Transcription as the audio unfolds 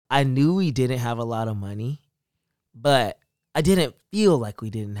I knew we didn't have a lot of money, but I didn't feel like we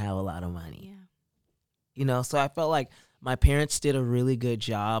didn't have a lot of money. So I felt like my parents did a really good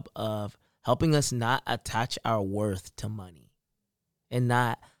job of helping us not attach our worth to money and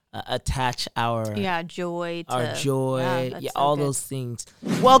not attach our joy to all those things.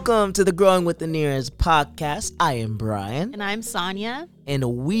 Welcome to the Growing with the Nears podcast. I am Brian. And I'm Sonia. And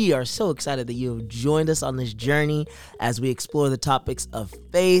we are so excited that you have joined us on this journey as we explore the topics of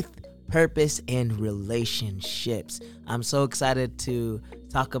faith, purpose, and relationships. I'm so excited to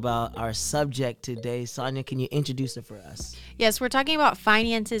talk about our subject today. Sonia, can you introduce it for us? Yes, we're talking about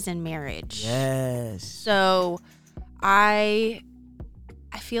finances and marriage. Yes. So I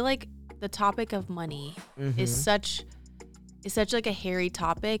feel like the topic of money is such like a hairy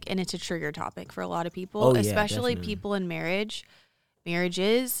topic, and it's a trigger topic for a lot of people, especially people in marriages.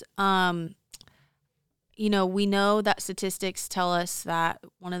 We know that statistics tell us that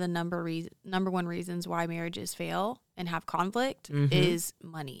one of the number one reasons why marriages fail and have conflict is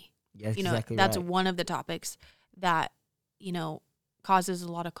money. Yes, that's one of the topics that, causes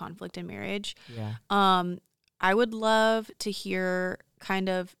a lot of conflict in marriage. Yeah. I would love to hear kind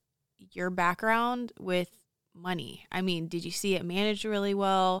of your background with money. I mean, did you see it managed really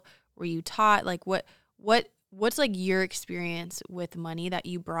well? Were you taught? Like what's like your experience with money that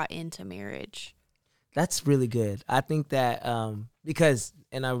you brought into marriage? That's really good. I think that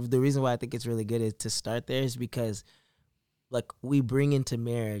the reason why I think it's really good is to start there is because like we bring into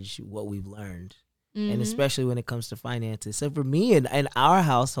marriage what we've learned. And especially when it comes to finances. So for me and our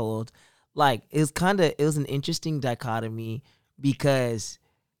household, like it was an interesting dichotomy because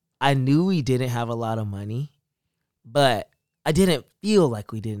I knew we didn't have a lot of money, but I didn't feel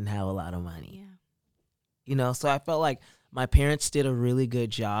like we didn't have a lot of money. Yeah. So I felt like my parents did a really good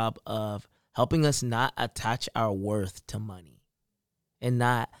job of helping us not attach our worth to money and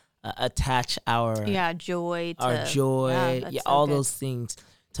not attach our joy to all those things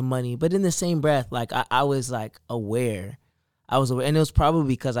to money. But in the same breath, like I was like aware. And it was probably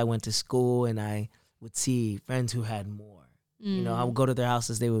because I went to school and I would see friends who had more. I would go to their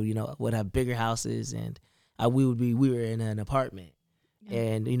houses. They would have bigger houses, and we were in an apartment,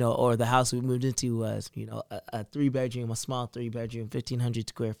 and or the house we moved into was a 3-bedroom, a small 3-bedroom, 1,500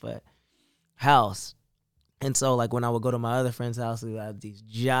 square foot house. And so like when I would go to my other friends' house, we would have these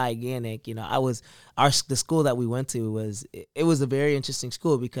gigantic, the school that we went to was a very interesting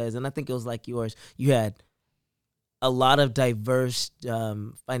school because, and I think it was like yours, you had a lot of diverse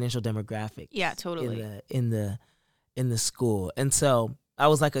financial demographics. Yeah, totally. In the school. And so I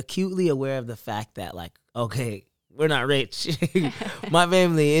was like acutely aware of the fact that like, okay, we're not rich. My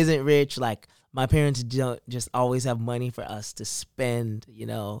family isn't rich. Like my parents don't just always have money for us to spend,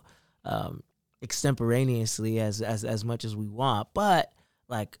 extemporaneously as much as we want, but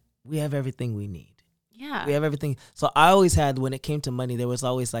like we have everything we need. Yeah, we have everything. So I always had, when it came to money, there was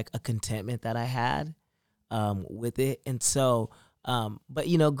always like a contentment that I had with it. And so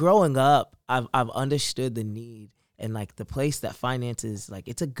but growing up, I've understood the need and like the place that finances, like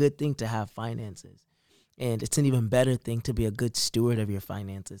it's a good thing to have finances, and it's an even better thing to be a good steward of your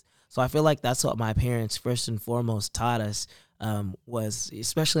finances. So I feel like that's what my parents first and foremost taught us, was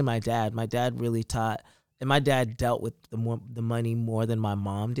especially my dad. My dad really taught, and my dad dealt with the money more than my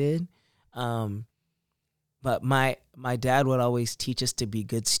mom did. But my dad would always teach us to be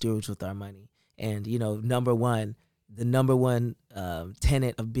good stewards with our money. And, the number one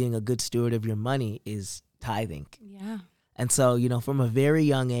tenet of being a good steward of your money is tithing. Yeah. And so, from a very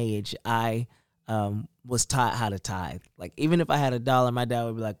young age, I was taught how to tithe. Like, even if I had $1, my dad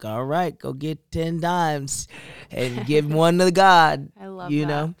would be like, all right, go get 10 dimes and give one to God. I love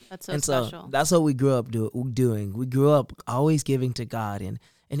that. That's so special. So that's what we grew up doing. We grew up always giving to God. And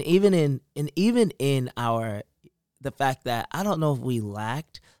even in the fact that I don't know if we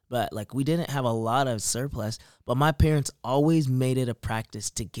lacked, but like we didn't have a lot of surplus, but my parents always made it a practice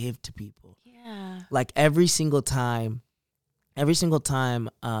to give to people. Yeah. Like every single time a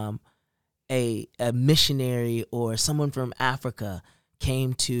missionary or someone from Africa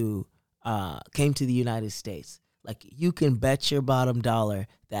came to the United States, like you can bet your bottom dollar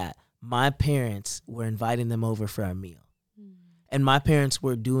that my parents were inviting them over for a meal. And my parents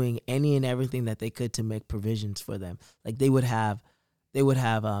were doing any and everything that they could to make provisions for them. Like they would have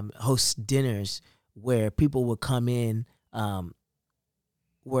host dinners where people would come in,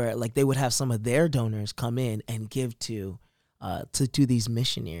 where like they would have some of their donors come in and give to these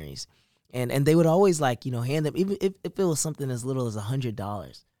missionaries. And they would always hand them, even if it was something as little as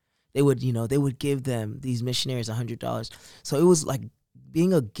 $100, they would give them, these missionaries, $100. So it was like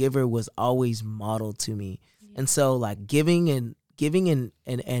being a giver was always modeled to me. Yeah. And so like giving and giving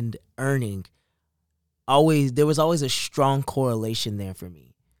and earning, there was always a strong correlation there for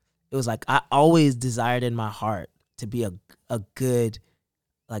me. It was like I always desired in my heart to be a good,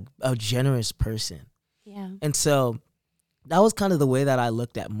 like a generous person. Yeah. And so that was kind of the way that I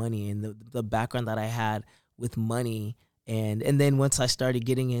looked at money and the background that I had with money. And then once I started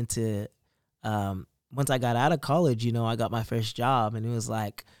getting into, once I got out of college, I got my first job, and it was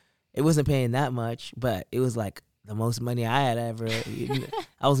like, it wasn't paying that much, but it was like the most money I had ever.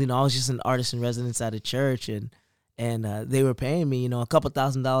 I was just an artist in residence at a church, and they were paying me, a couple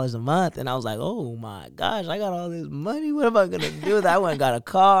 $1,000s a month. And I was like, oh my gosh, I got all this money. What am I going to do with that? I went and got a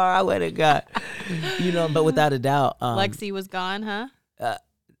car. I went and got, but without a doubt. Lexi was gone, huh?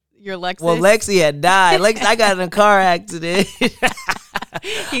 Your Lexus? Well, Lexi had died. I got in a car accident.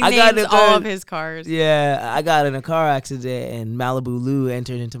 He names all of his cars. Yeah, I got in a car accident, and Malibu Lou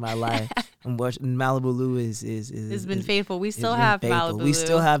entered into my life. And Malibu Lou has been faithful. We still have Malibu Lou. We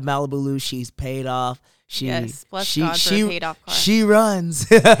still have Malibu Lou. She's paid off. Bless God for a paid off car. She runs.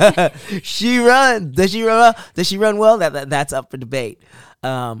 She runs. Does she run? Does she run well? That's up for debate.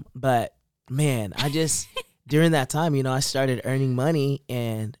 But man, I just during that time, I started earning money,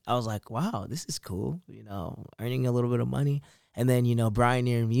 and I was like, wow, this is cool. Earning a little bit of money, and then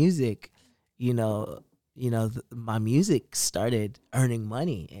Brioneer Music, my music started earning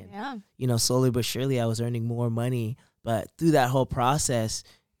money, and slowly but surely I was earning more money. But through that whole process,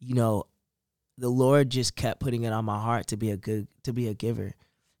 the Lord just kept putting it on my heart to be a giver.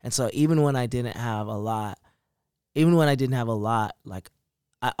 And so even when I didn't have a lot, like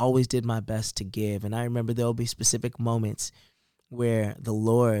I always did my best to give. And I remember there'll be specific moments where the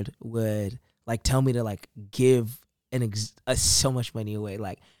Lord would like tell me to like give so much money away.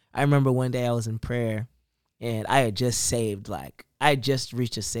 Like I remember one day I was in prayer, and I had just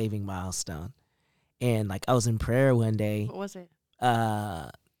reached a saving milestone. And like I was in prayer one day. What was it?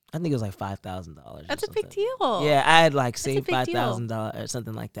 I think it was like $5,000. That's a big deal. Yeah, I had like saved $5,000 or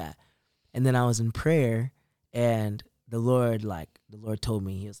something like that. And then I was in prayer, and the Lord told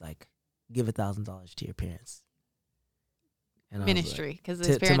me, he was like, give $1,000 to your parents. And ministry, because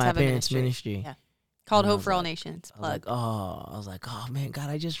his parents have a ministry. Yeah. Called Hope for All Nations. I was like, oh man, God,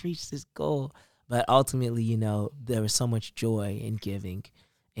 I just reached this goal. But ultimately, there was so much joy in giving.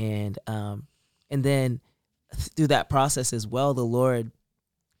 And then through that process as well, the Lord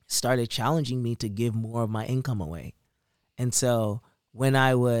started challenging me to give more of my income away. And so when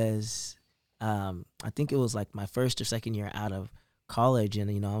I was, I think it was like my first or second year out of college,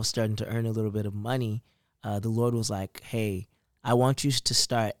 and, I was starting to earn a little bit of money, the Lord was like, hey, I want you to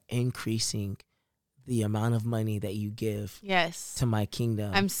start increasing the amount of money that you give to my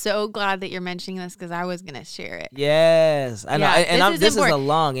kingdom. I'm so glad that you're mentioning this, because I was going to share it. Yes. I know. And this is a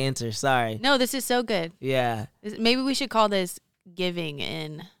long answer. Sorry. No, this is so good. Yeah. Maybe we should call this giving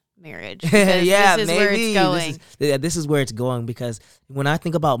in marriage. Yeah, this is maybe. Where it's going. This is where it's going, because when I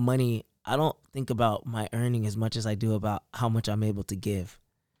think about money, I don't think about my earning as much as I do about how much I'm able to give.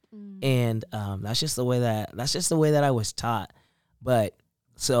 And that's just the way that I was taught. But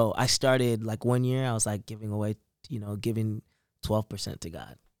so I started like one year, I was like giving 12% to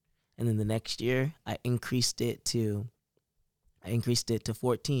God. And then the next year I increased it to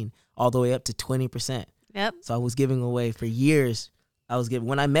 14, all the way up to 20%. Yep. So I was giving away for years.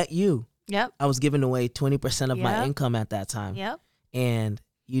 When I met you, yep, I was giving away 20% of my income at that time. Yep. And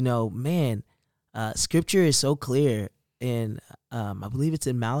scripture is so clear. And I believe it's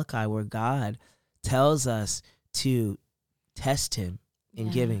in Malachi where God tells us to test him in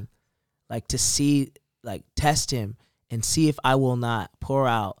giving, like to see, like test him and see if I will not pour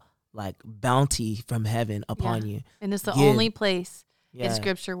out like bounty from heaven upon you. And it's the only place in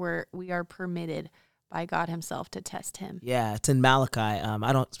scripture where we are permitted by God himself to test him. Yeah, it's in Malachi.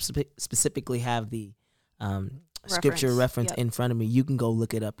 I don't specifically have the scripture reference in front of me. You can go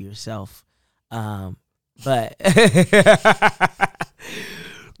look it up yourself. But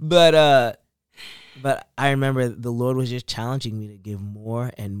I remember the Lord was just challenging me to give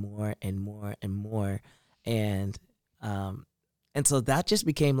more and more and more and more. And so that just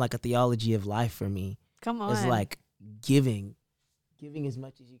became like a theology of life for me. Come on. It's like giving as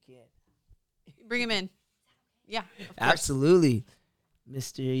much as you can. Bring him in. Yeah. Absolutely.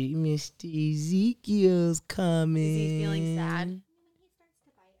 Mr. Ezekiel's coming. Is he feeling sad?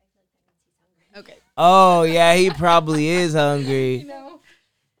 Okay. Oh, yeah, he probably is hungry.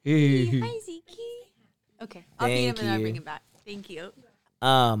 Hi, Zeke. Okay. I'll feed him and I'll bring him back. Thank you.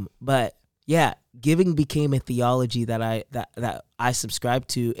 But yeah, giving became a theology that I subscribe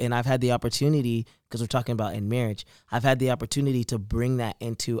to, and I've had the opportunity, because we're talking about in marriage, I've had the opportunity to bring that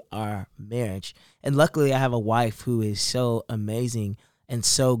into our marriage. And luckily I have a wife who is so amazing and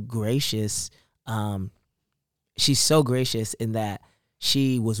so gracious. She's so gracious in that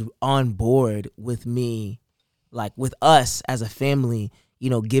she was on board with me, like with us as a family,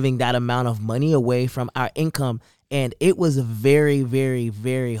 giving that amount of money away from our income. And it was very, very,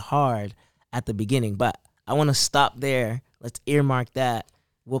 very hard at the beginning. But I want to stop there. Let's earmark that.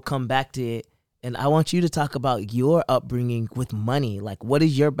 We'll come back to it. And I want you to talk about your upbringing with money. Like, what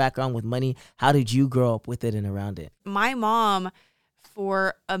is your background with money? How did you grow up with it and around it? My mom,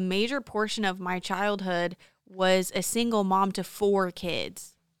 for a major portion of my childhood, was a single mom to 4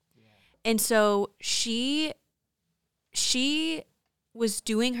 kids. Yeah. And so she was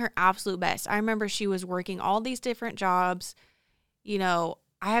doing her absolute best. I remember she was working all these different jobs.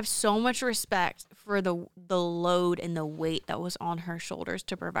 I have so much respect for the load and the weight that was on her shoulders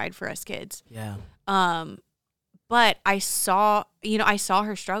to provide for us kids. Yeah. But I saw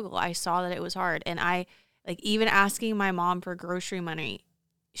her struggle. I saw that it was hard. And even asking my mom for grocery money,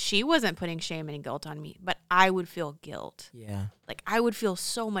 she wasn't putting shame and guilt on me, but I would feel guilt. Yeah. Like, I would feel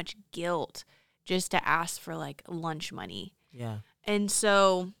so much guilt just to ask for like lunch money. Yeah. And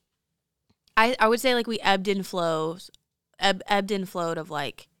so I would say like we ebbed and flowed of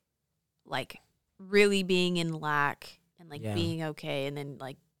like really being in lack and like being okay, and then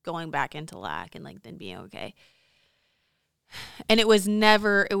like going back into lack and like then being okay. And it was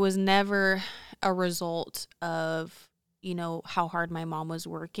never a result of, how hard my mom was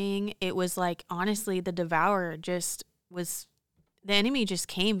working. It was like, honestly, the devourer the enemy just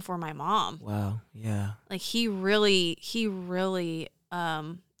came for my mom. Wow. Yeah. Like he really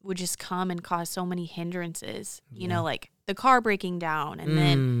would just come and cause so many hindrances, like the car breaking down, and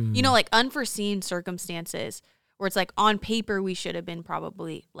then, like unforeseen circumstances where it's like on paper we should have been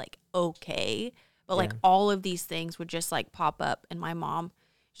probably like okay, but like all of these things would just like pop up. And my mom,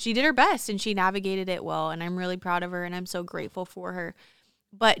 she did her best and she navigated it well, and I'm really proud of her and I'm so grateful for her.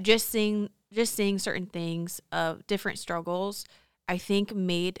 But just seeing certain things of different struggles, I think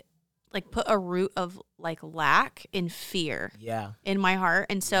put a root of like lack and fear in my heart.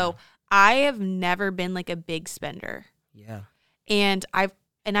 And so I have never been like a big spender. Yeah. And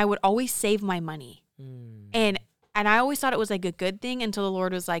I would always save my money. And I always thought it was like a good thing until the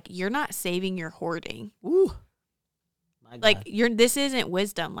Lord was like, you're not saving, you're hoarding. Ooh. Like this isn't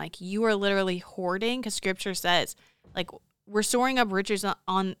wisdom. Like you are literally hoarding, because scripture says like we're storing up riches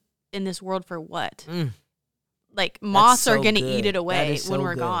in this world for what? Like moths are going to eat it away when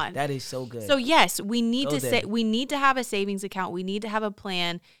we're gone. That is so good. So yes, we need we need to have a savings account. We need to have a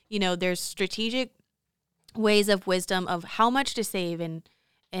plan. There's strategic ways of wisdom of how much to save and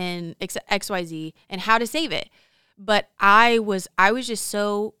XYZ and how to save it. But I was just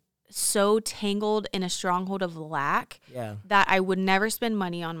so tangled in a stronghold of lack that I would never spend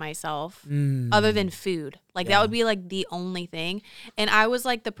money on myself other than food. Like that would be like the only thing. And I was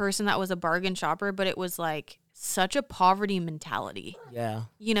like the person that was a bargain shopper, but it was like such a poverty mentality. Yeah.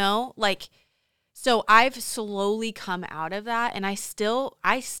 So I've slowly come out of that, and I still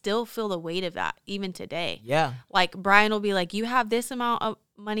feel the weight of that even today. Yeah. Like Brian will be like, you have this amount of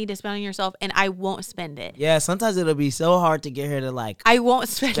money to spend on yourself, and I won't spend it. Yeah, sometimes it'll be so hard to get her to like I won't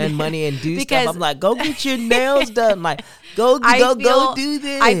spend money and do stuff. I'm like, go get your nails done. Like, go do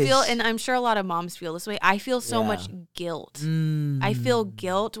this. I feel, and I'm sure a lot of moms feel this way, I feel so much guilt. I feel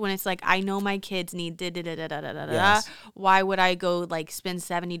guilt when it's like, I know my kids need da-da-da-da-da-da-da. Why would I go like spend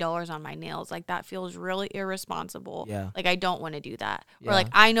 $70 on my nails? Like that feels really irresponsible. Yeah. Like I don't want to do that. Or like,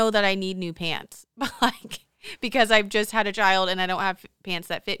 I know that I need new pants. But like, because I've just had a child and I don't have pants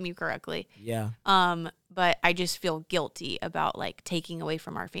that fit me correctly. Yeah. But I just feel guilty about like taking away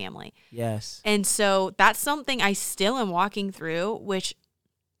from our family. Yes. And so that's something I still am walking through, which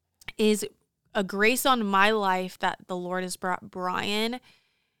is a grace on my life that the Lord has brought Brian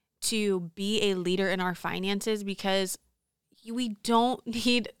to be a leader in our finances, because we don't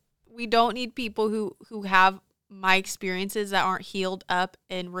need people who have my experiences that aren't healed up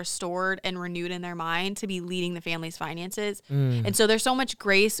and restored and renewed in their mind to be leading the family's finances. And so there's so much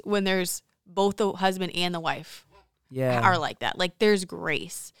grace when there's both the husband and the wife are like that. Like there's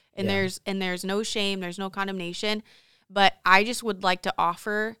grace and there's no shame, there's no condemnation. But I just would like to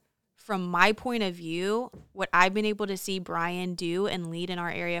offer, from my point of view, what I've been able to see Brian do and lead in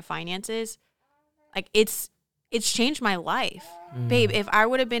our area of finances. Like it's changed my life. Babe, if I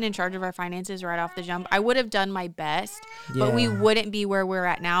would have been in charge of our finances right off the jump, I would have done my best, but we wouldn't be where we're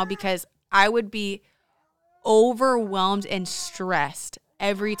at now, because I would be overwhelmed and stressed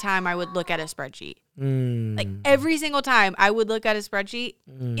every time I would look at a spreadsheet. Like every single time I would look at a spreadsheet,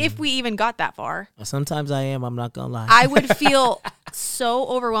 if we even got that far. Sometimes I am. I'm not going to lie. I would feel so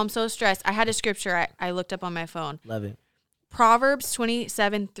overwhelmed, so stressed. I had a scripture I looked up on my phone. Love it. Proverbs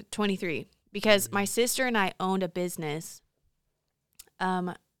 27:23. Because my sister and I owned a business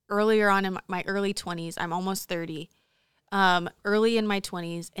earlier on in my early 20s. I'm almost 30. Early in my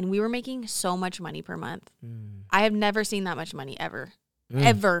 20s. And we were making so much money per month. I have never seen that much money ever.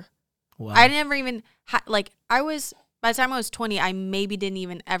 Ever. Wow. I never even, by the time I was 20, I maybe didn't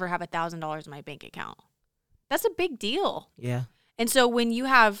even ever have $1,000 in my bank account. That's a big deal. Yeah. And so when you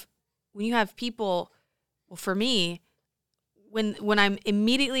have people, well, for me, when I'm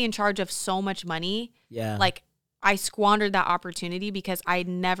immediately in charge of so much money, like I squandered that opportunity because I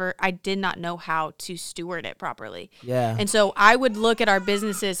did not know how to steward it properly. Yeah. And so I would look at our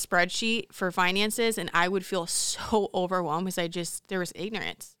business's spreadsheet for finances and I would feel so overwhelmed because there was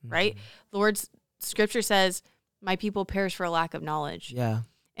ignorance, right? The Lord's scripture says, my people perish for a lack of knowledge. Yeah.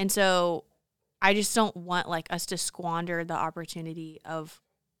 And so I just don't want like us to squander the opportunity of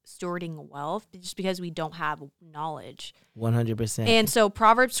stewarding wealth just because we don't have knowledge. 100%. And so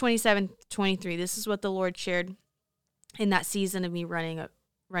Proverbs 27:23, this is what the Lord shared in that season of me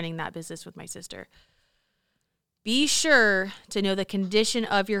running that business with my sister. Be sure to know the condition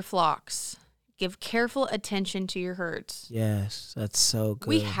of your flocks. Give careful attention to your herds. Yes, that's so good.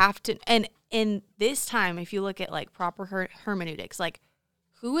 We have to, and in this time, if you look at like proper hermeneutics, like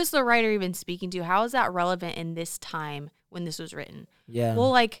who is the writer even speaking to? How is that relevant in this time when this was written? Yeah.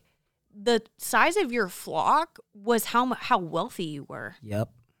 Well, like the size of your flock was how wealthy you were. Yep.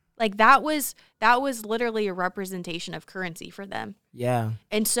 Like that was literally a representation of currency for them. Yeah.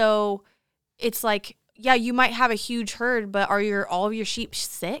 And so it's like, yeah, you might have a huge herd, but are all of your sheep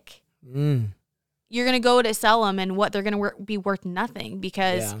sick? You're going to go to sell them and what they're going to be worth nothing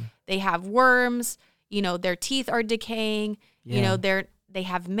because they have worms, their teeth are decaying, they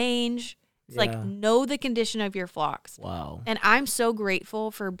have mange. It's like, know the condition of your flocks. Wow. And I'm so grateful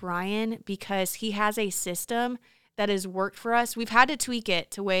for Brian because he has a system that has worked for us. We've had to tweak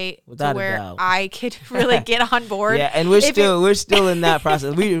it to where I could really get on board. Yeah, and we're still in that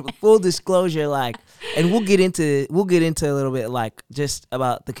process. We full disclosure, and we'll get into a little bit just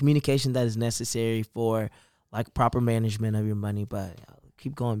about the communication that is necessary for proper management of your money. But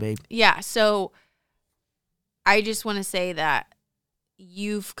keep going, babe. Yeah. So I just want to say that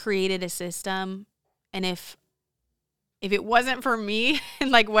you've created a system, and if it wasn't for me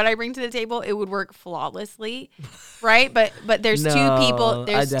and what I bring to the table, it would work flawlessly, right? But there's two people.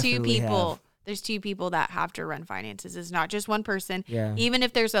 There's two people that have to run finances. It's not just one person. Yeah. Even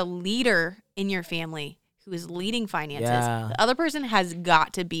if there's a leader in your family who is leading finances, the other person has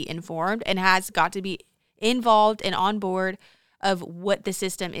got to be informed and has got to be involved and on board of what the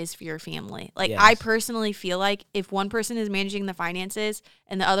system is for your family. I personally feel like if one person is managing the finances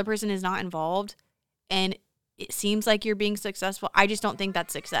and the other person is not involved and it seems like you're being successful, I just don't think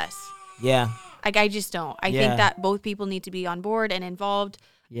that's success. Yeah. I just don't. I think that both people need to be on board and involved.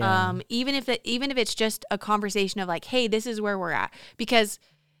 Yeah. Even if it's just a conversation of hey, this is where we're at. Because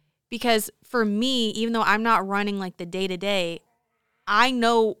for me, even though I'm not running the day-to-day, I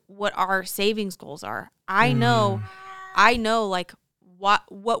know what our savings goals are. I know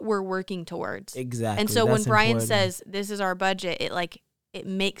what we're working towards. Exactly. And so when Brian says this is our budget, it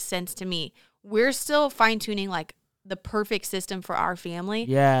makes sense to me. We're still fine-tuning the perfect system for our family.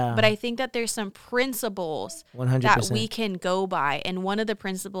 Yeah. But I think that there's some principles 100%. That we can go by. And one of the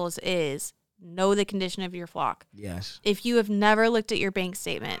principles is know the condition of your flock. Yes. If you have never looked at your bank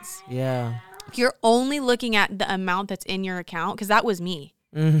statements. Yeah. If you're only looking at the amount that's in your account, because that was me.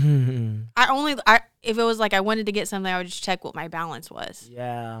 Mm-hmm. If it was I wanted to get something, I would just check what my balance was.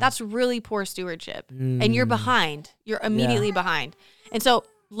 Yeah. That's really poor stewardship. And you're behind. You're immediately behind. And so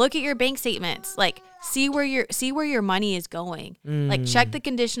look at your bank statements. See where your money is going. Check the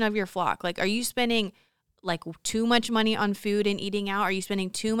condition of your flock. Are you spending too much money on food and eating out? Are you spending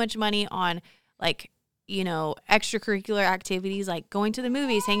too much money on extracurricular activities like going to the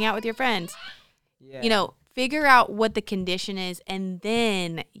movies, hanging out with your friends? Yeah. Figure out what the condition is, and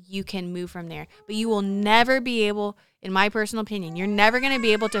then you can move from there. But you will never be able, in my personal opinion, you're never going to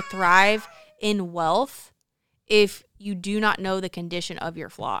be able to thrive in wealth if you do not know the condition of your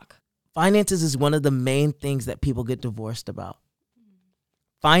flock. Finances is one of the main things that people get divorced about.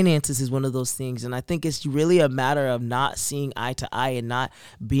 Finances is one of those things, and I think it's really a matter of not seeing eye to eye and not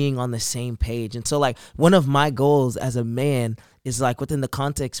being on the same page. And so one of my goals as a man is within the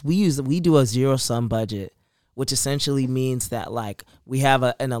context, we do a zero-sum budget. which essentially means that like we have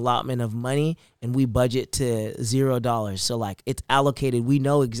an allotment of money and we budget to $0. So like it's allocated. We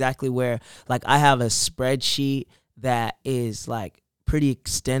know exactly where, like I have a spreadsheet that is like pretty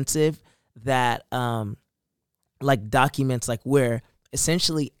extensive that like documents like where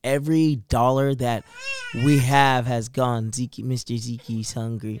essentially every dollar that we have has gone. Mr. Zeke's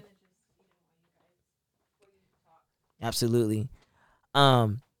hungry. Absolutely.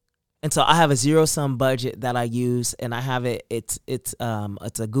 And so I have a zero sum budget that I use, and I have it. It's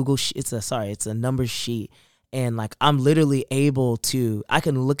a Google. It's a numbers sheet, and like I'm literally able to. I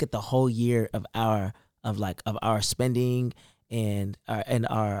can look at the whole year of our spending and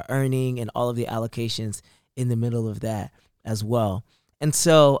our earning and all of the allocations in the middle of that as well. And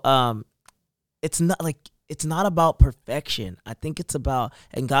so it's not about perfection. I think it's about,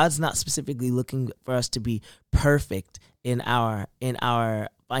 and God's not specifically looking for us to be perfect in our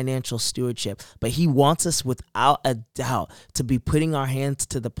financial stewardship, but he wants us without a doubt to be putting our hands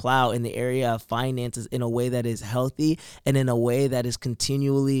to the plow in the area of finances in a way that is healthy and in a way that is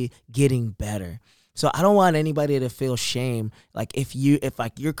continually getting better. So I don't want anybody to feel shame. Like if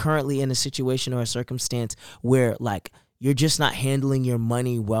you're currently in a situation or a circumstance where like you're just not handling your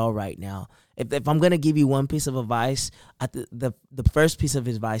money well right now. If I'm going to give you one piece of advice, the first piece of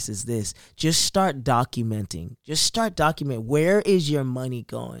advice is this. Just start documenting. Just start documenting. Where is your money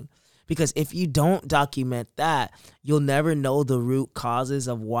going? Because if you don't document that, you'll never know the root causes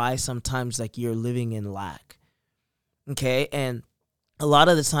of why sometimes like you're living in lack. Okay? And a lot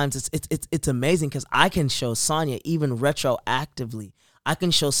of the times it's amazing because I can show Sonia even retroactively. I can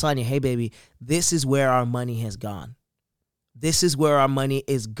show Sonia, hey baby, this is where our money has gone. This is where our money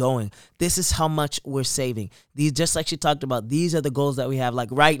is going. This is how much we're saving. These, just like she talked about, these are the goals that we have. Like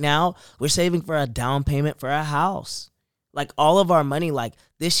right now, we're saving for a down payment for a house. Like all of our money, like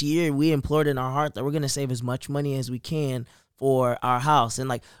this year, we implored in our heart that we're going to save as much money as we can for our house. And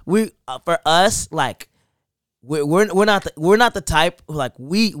like for us, like we're not the type who, like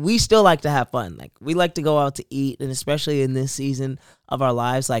we still like to have fun. Like we like to go out to eat, and especially in this season of our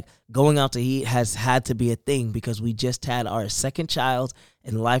lives, like going out to eat has had to be a thing because we just had our second child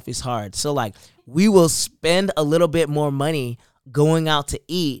and life is hard. So like we will spend a little bit more money going out to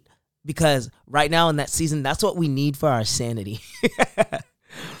eat because right now in that season, that's what we need for our sanity.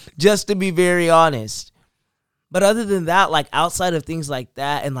 Just to be very honest. But other than that, like outside of things like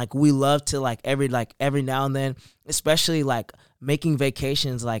that, and like we love to like every now and then, especially like making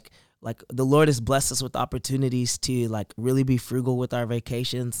vacations, like the Lord has blessed us with opportunities to like really be frugal with our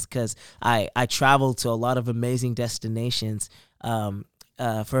vacations because I travel to a lot of amazing destinations for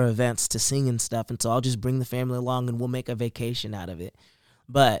events to sing and stuff. And so I'll just bring the family along and we'll make a vacation out of it.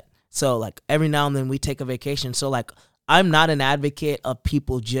 But so like every now and then we take a vacation. So like I'm not an advocate of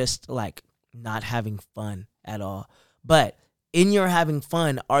people just like not having fun at all. But in your having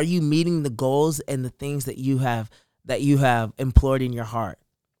fun, are you meeting the goals and the things that you have implored in your heart?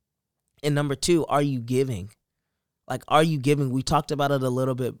 And number 2, are you giving? Like, are you giving? We talked about it a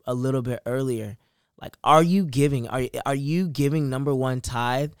little bit earlier. Like, are you giving? Are you giving number 1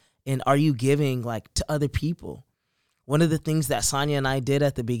 tithe? And are you giving like to other people? One of the things that Sonia and I did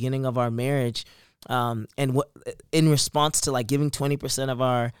at the beginning of our marriage, in response to like giving 20%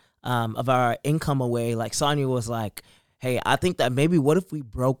 of our income away, like Sonia was like, hey, I think that maybe what if we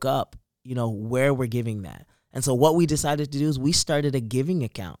broke up, where we're giving that? And so what we decided to do is we started a giving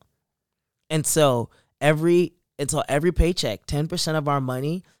account. And so every paycheck, 10% of our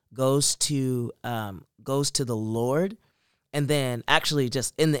money goes to the Lord. And then actually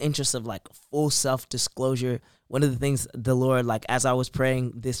just in the interest of like full self-disclosure, one of the things the Lord, like as I was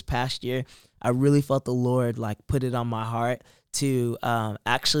praying this past year, I really felt the Lord like put it on my heart to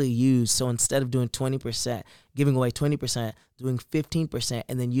actually use. So instead of doing 20%, giving away 20%, doing 15%,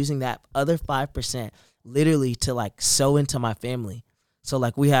 and then using that other 5% literally to like sow into my family. So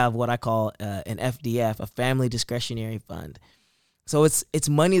like we have what I call an FDF, a family discretionary fund. So it's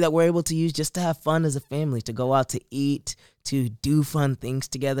money that we're able to use just to have fun as a family, to go out to eat, to do fun things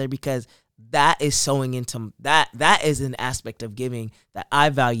together, because that is sowing into that is an aspect of giving that I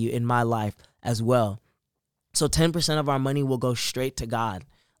value in my life as well. So 10% of our money will go straight to God.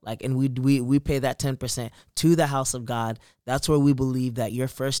 Like, and we pay that 10% to the house of God. That's where we believe that your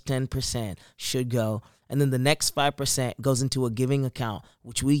first 10% should go. And then the next 5% goes into a giving account,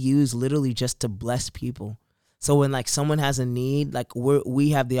 which we use literally just to bless people. So when like someone has a need, like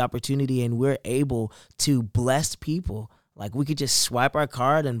we have the opportunity and we're able to bless people. Like we could just swipe our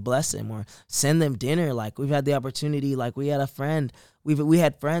card and bless them or send them dinner. Like we've had the opportunity, like we had a friend, we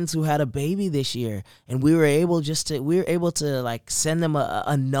had friends who had a baby this year, and we were able to like send them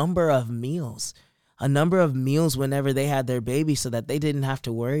a number of meals. a number of meals whenever they had their baby so that they didn't have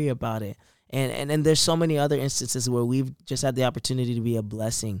to worry about it. And there's so many other instances where we've just had the opportunity to be a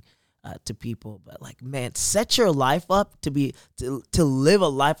blessing to people. But like, man, set your life up to live a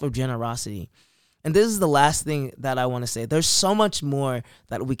life of generosity. And this is the last thing that I want to say. There's so much more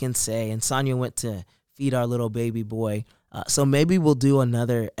that we can say. And Sonia went to feed our little baby boy. So maybe we'll do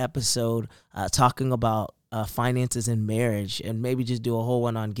another episode talking about finances in marriage, and maybe just do a whole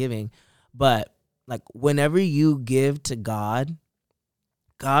one on giving. But like, whenever you give to God,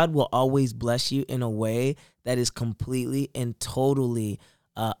 God will always bless you in a way that is completely and totally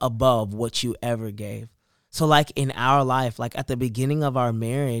above what you ever gave. So like in our life, like at the beginning of our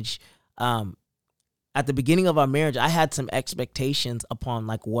marriage, I had some expectations upon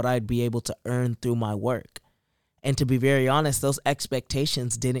like what I'd be able to earn through my work. And to be very honest, those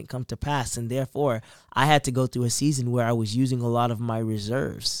expectations didn't come to pass. And therefore, I had to go through a season where I was using a lot of my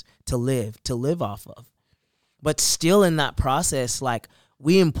reserves to live off of. But still in that process, like,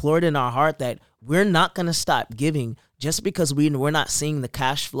 we implored in our heart that we're not going to stop giving just because we're not seeing the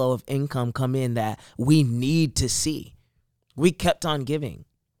cash flow of income come in that we need to see. We kept on giving.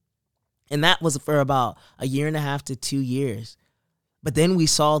 And that was for about 1.5 to 2 years. But then we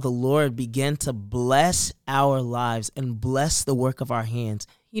saw the Lord begin to bless our lives and bless the work of our hands.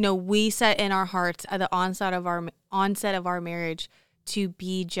 You know, we set in our hearts at the onset of our marriage to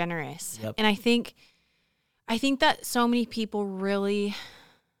be generous. Yep. And I think that so many people really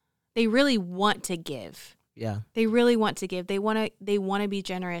want to give. Yeah. They really want to give. They want to be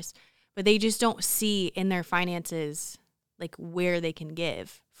generous, but they just don't see in their finances like where they can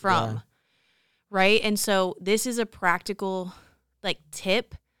give from. Yeah. Right? And so this is a practical like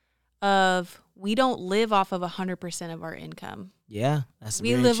tip of, we don't live off of 100% of our income. Yeah, that's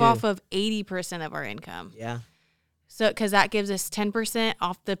we very live true. off of 80% of our income. Yeah. So, because that gives us 10%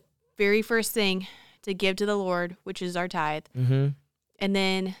 off the very first thing to give to the Lord, which is our tithe. Mm-hmm. And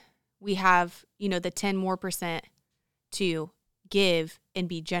then we have, the 10% more to give and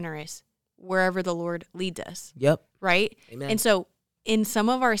be generous wherever the Lord leads us. Yep. Right? Amen. And so in some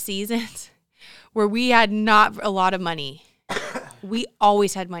of our seasons where we had not a lot of money, we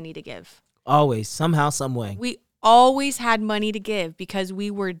always had money to give. Always, somehow, some way. We always had money to give because we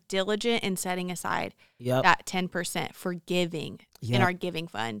were diligent in setting aside that 10% for giving in our giving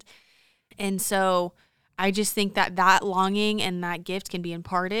fund. And so I just think that longing and that gift can be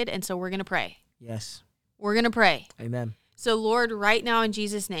imparted. And so we're going to pray. Yes. We're going to pray. Amen. So Lord, right now in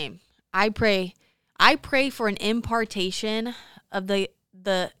Jesus' name, I pray for an impartation of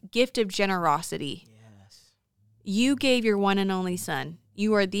the gift of generosity. Yes. You gave your one and only Son.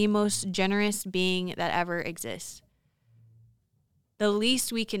 You are the most generous being that ever exists. The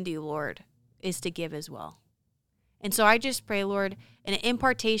least we can do, Lord, is to give as well. And so I just pray, Lord, an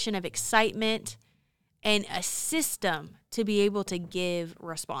impartation of excitement and a system to be able to give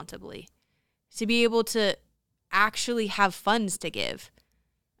responsibly, to be able to actually have funds to give.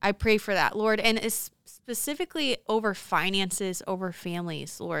 I pray for that, Lord, and specifically over finances, over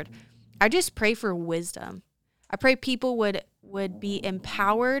families, Lord. I just pray for wisdom. I pray people would be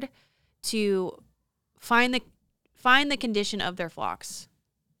empowered to find the condition of their flocks,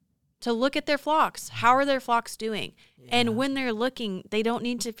 to look at their flocks. How are their flocks doing? Yeah. And when they're looking, they don't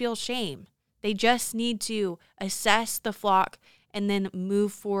need to feel shame. They just need to assess the flock and then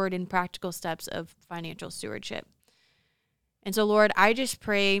move forward in practical steps of financial stewardship. And so, Lord, I just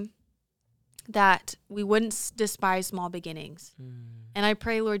pray that we wouldn't despise small beginnings. And I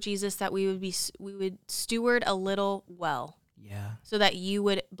pray, Lord Jesus, that we would steward a little well. Yeah. So that you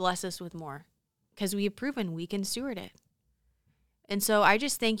would bless us with more, because we have proven we can steward it. And so I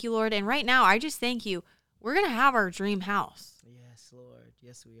just thank you, Lord. And right now, I just thank you. We're going to have our dream house. Yes, Lord.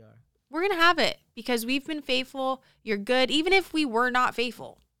 Yes, we are. We're going to have it because we've been faithful. You're good. Even if we were not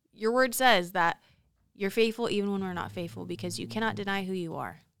faithful, your word says that you're faithful even when we're not faithful, because you cannot deny who you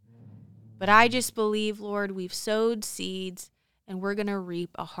are. But I just believe, Lord, we've sowed seeds and we're going to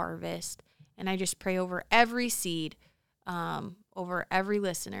reap a harvest. And I just pray over every seed, over every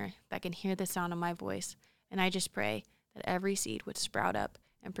listener that can hear the sound of my voice. And I just pray that every seed would sprout up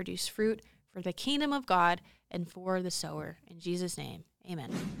and produce fruit for the kingdom of God and for the sower. In Jesus' name, amen.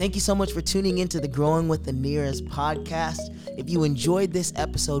 Thank you so much for tuning into the Growing with the Neras podcast. If you enjoyed this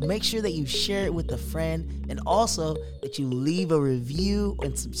episode, make sure that you share it with a friend, and also that you leave a review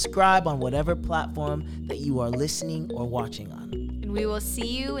and subscribe on whatever platform that you are listening or watching on. And we will see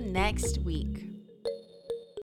you next week.